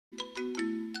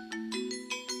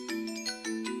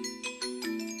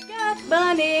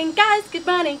morning, guys. Good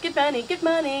morning, good morning, good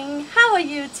morning. How are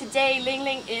you today?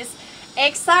 Lingling is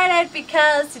excited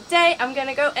because today I'm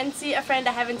gonna go and see a friend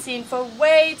I haven't seen for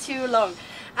way too long.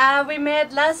 We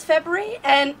met last February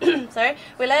and sorry,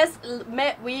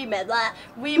 we met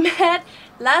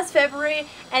last February,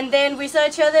 and then we saw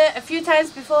each other a few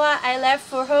times before I left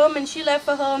for home and she left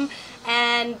for home,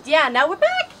 and yeah, now we're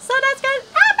back. So that's good.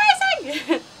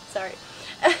 Amazing. Sorry.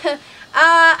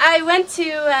 I went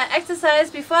to exercise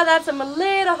before that, so I'm a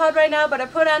little hot right now, but I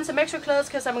put on some extra clothes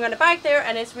because I'm gonna bike there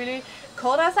and it's really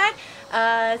cold outside.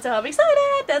 So I'm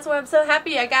excited. That's why I'm so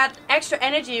happy. I got extra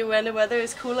energy when the weather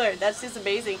is cooler. That's just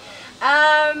amazing.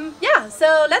 Yeah,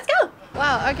 so let's go.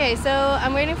 Wow, okay, so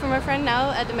I'm waiting for my friend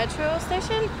now at the metro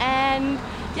station, and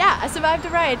yeah, I survived the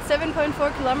ride.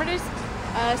 7.4 kilometers,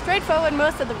 straightforward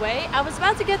most of the way. I was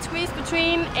about to get squeezed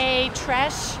between a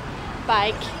trash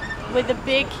bike with a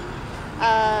big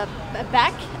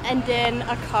back and then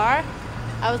a car.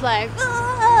 I was like,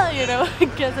 ah, you know,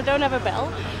 because I don't have a bell.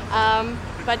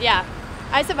 But yeah,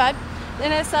 I survived.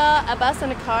 Then I saw a bus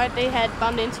and a car. They had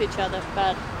bumped into each other.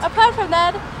 But apart from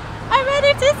that, I'm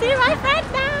ready to see my friend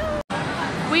now.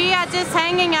 We are just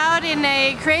hanging out in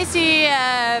a crazy,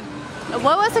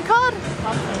 what was it called?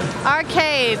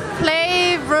 Arcade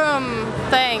playroom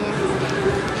thing.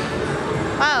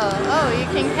 Wow, oh, you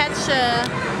can catch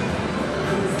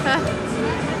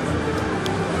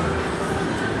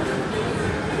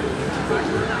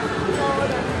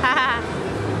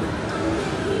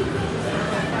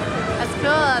that's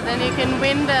cool. Then you can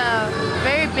win the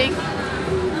very big.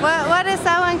 What is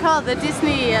that one called? The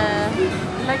Disney.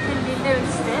 Like the Lilo and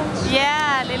Stitch.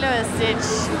 Yeah, Lilo and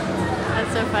Stitch.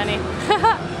 That's so funny.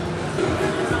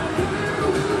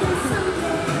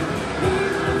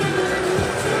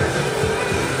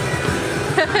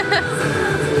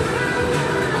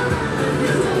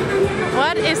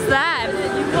 What is that?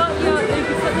 You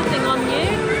put the thing on you.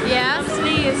 Yeah.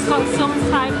 Obviously, it's got some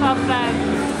type of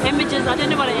images. I don't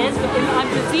know what it is, but I'm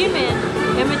presuming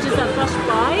images that flash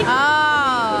by.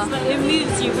 Oh. It's like it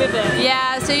moves you with it.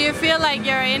 Yeah. So you feel like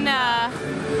you're in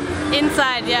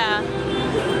inside. Yeah.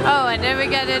 Oh, and then we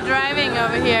got it driving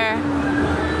over here.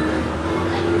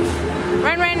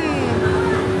 Run, run.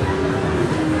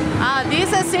 Ah,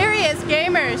 these are serious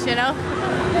gamers, you know.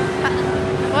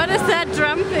 What is that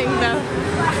drum thing though?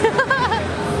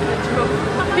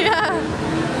 Yeah.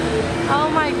 Oh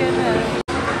my goodness.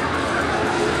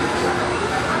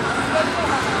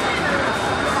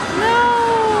 No!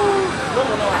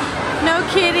 No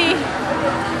kitty.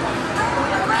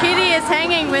 Kitty is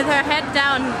hanging with her head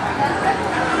down.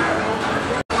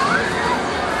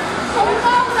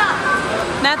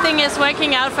 Nothing is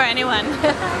working out for anyone.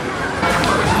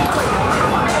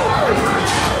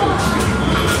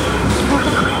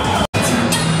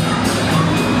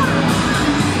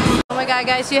 Oh my god,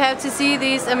 guys, you have to see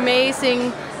these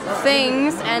amazing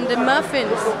things, and the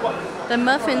muffins. The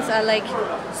muffins are like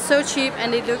so cheap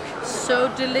and they look so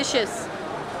delicious.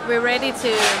 We're ready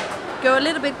to go a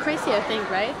little bit crazy, I think,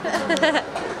 right?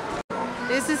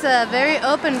 This is a very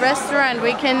open restaurant.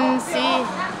 We can see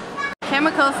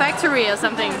chemical factory or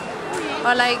something.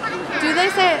 Or like, do you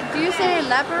say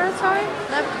laboratory?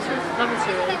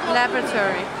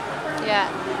 Laboratory. Yeah.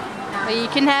 But you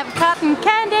can have cotton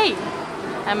candy.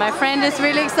 And my friend is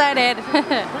really excited.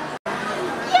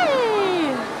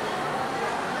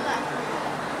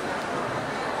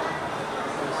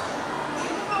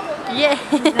 Yay! Yeah.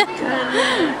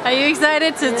 Are you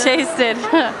excited to taste it?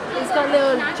 It's got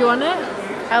little. Do you want it?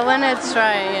 I want to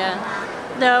try, yeah.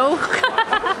 No.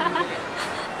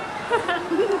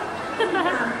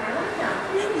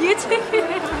 You too.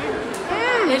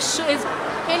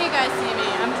 Can you guys see me?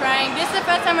 I'm trying. This is the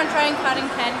first time I'm trying cotton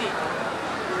candy.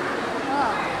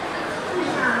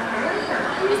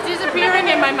 It's disappearing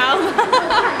in my mouth.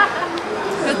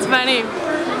 That's funny.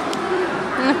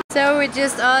 So we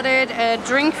just ordered a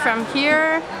drink from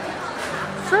here.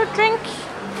 Fruit drink.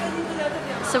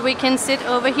 So we can sit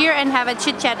over here and have a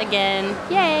chit chat again.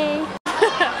 Yay!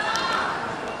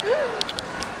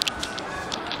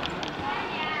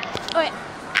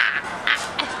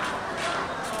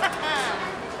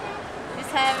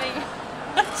 He's having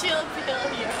a chill pill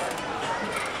here.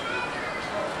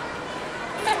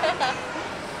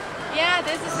 Yeah,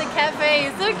 this is a cafe.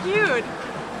 It's so cute.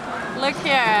 Look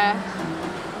here.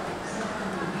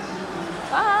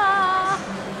 Ah.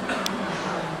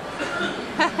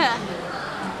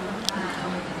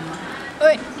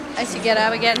 Wait, I should get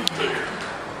up again.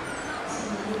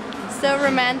 So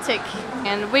romantic.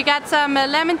 And we got some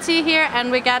lemon tea here, and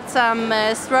we got some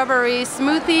strawberry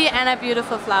smoothie and a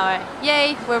beautiful flower.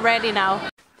 Yay, we're ready now.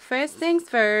 first things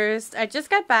first. I just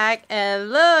got back and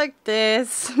look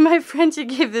this. My friend, she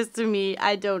gave this to me.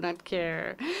 I do not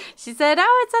care. She said,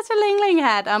 oh, it's such a Lingling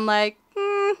hat. I'm like,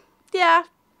 yeah.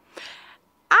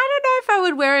 I don't know if I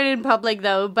would wear it in public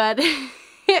though, but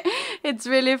it's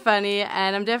really funny.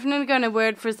 And I'm definitely going to wear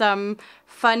it for some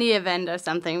funny event or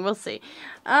something. We'll see.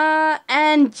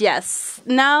 And yes,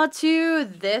 now to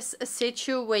this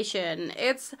situation.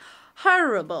 It's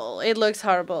horrible. It looks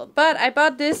horrible. But I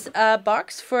bought this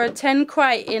box for 10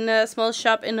 kwai in a small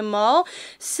shop in the mall.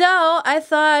 So I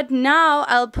thought now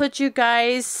I'll put you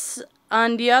guys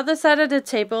on the other side of the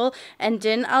table, and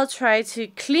then I'll try to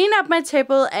clean up my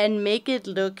table and make it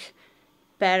look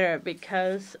better,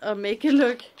 because make it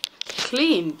look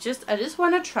clean. I just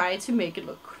want to try to make it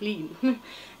look clean.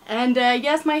 And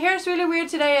yes, my hair is really weird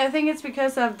today. I think it's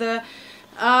because of the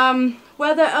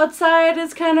weather outside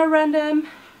is kind of random,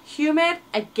 humid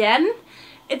again.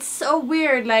 It's so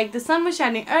weird, like the sun was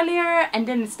shining earlier and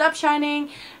then it stopped shining,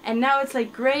 and now it's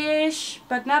like grayish,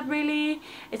 but not really.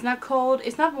 It's not cold,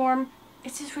 it's not warm.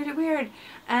 It's just really weird.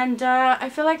 And I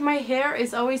feel like my hair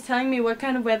is always telling me what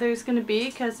kind of weather it's gonna be,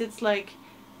 because it's like,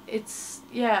 it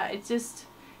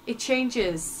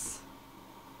changes,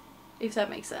 if that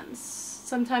makes sense.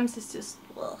 Sometimes it's just,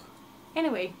 ugh.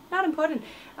 Anyway, not important.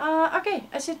 Okay,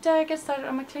 I should get started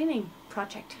on my cleaning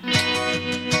project.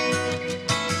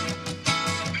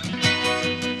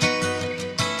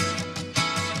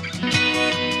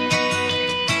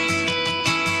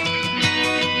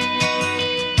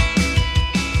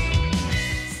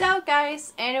 So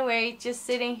guys, anyway, just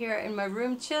sitting here in my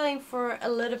room chilling for a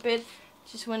little bit.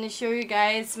 Just want to show you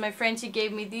guys, my friend, she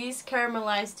gave me these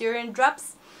caramelized durian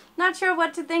drops. Not sure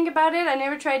what to think about it. I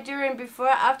never tried durian before.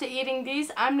 After eating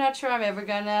these, I'm not sure I'm ever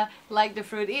gonna like the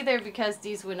fruit either, because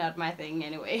these were not my thing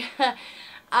anyway.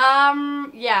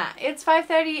 Yeah, it's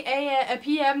 5:30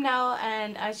 p.m. now,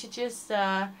 and I should just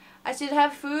I should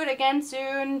have food again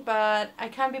soon, but I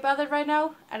can't be bothered right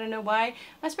now. I don't know why.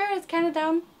 My spirit's kind of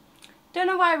down. Don't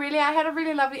know why really. I had a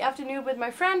really lovely afternoon with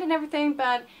my friend and everything,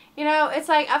 but you know, it's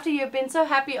like after you've been so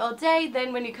happy all day,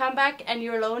 then when you come back and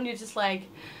you're alone, you're just like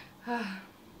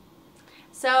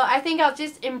So I think I'll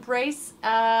just embrace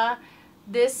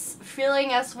this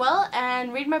feeling as well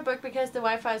and read my book, because the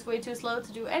Wi-Fi is way too slow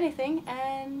to do anything.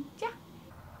 And yeah.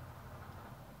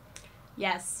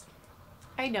 Yes,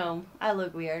 I know, I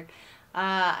look weird.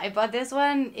 I bought this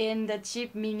one in the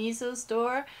cheap Miniso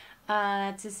store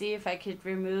to see if I could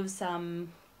remove some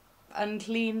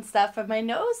unclean stuff from my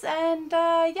nose, and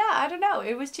yeah, I don't know,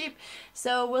 it was cheap,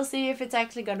 so we'll see if it's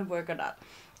actually gonna work or not.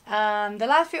 The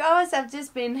last few hours I've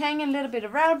just been hanging a little bit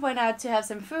around, went out to have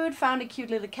some food, found a cute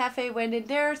little cafe, went in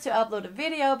there to upload a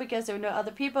video because there were no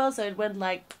other people, so it went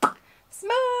like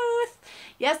smooth.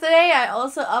 Yesterday I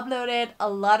also uploaded a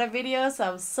lot of videos, so I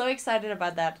was so excited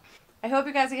about that. I hope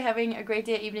you guys are having a great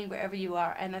day, evening, wherever you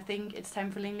are, and I think it's time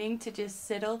for Lingling to just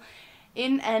settle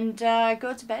in and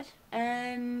go to bed.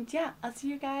 And yeah, I'll see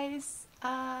you guys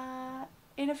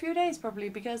in a few days probably,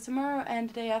 because tomorrow and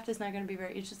the day after is not going to be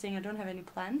very interesting. I don't have any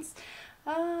plans,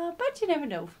 but you never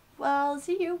know. Well,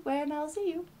 see you when I'll see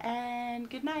you, and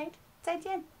good night. 再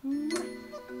见.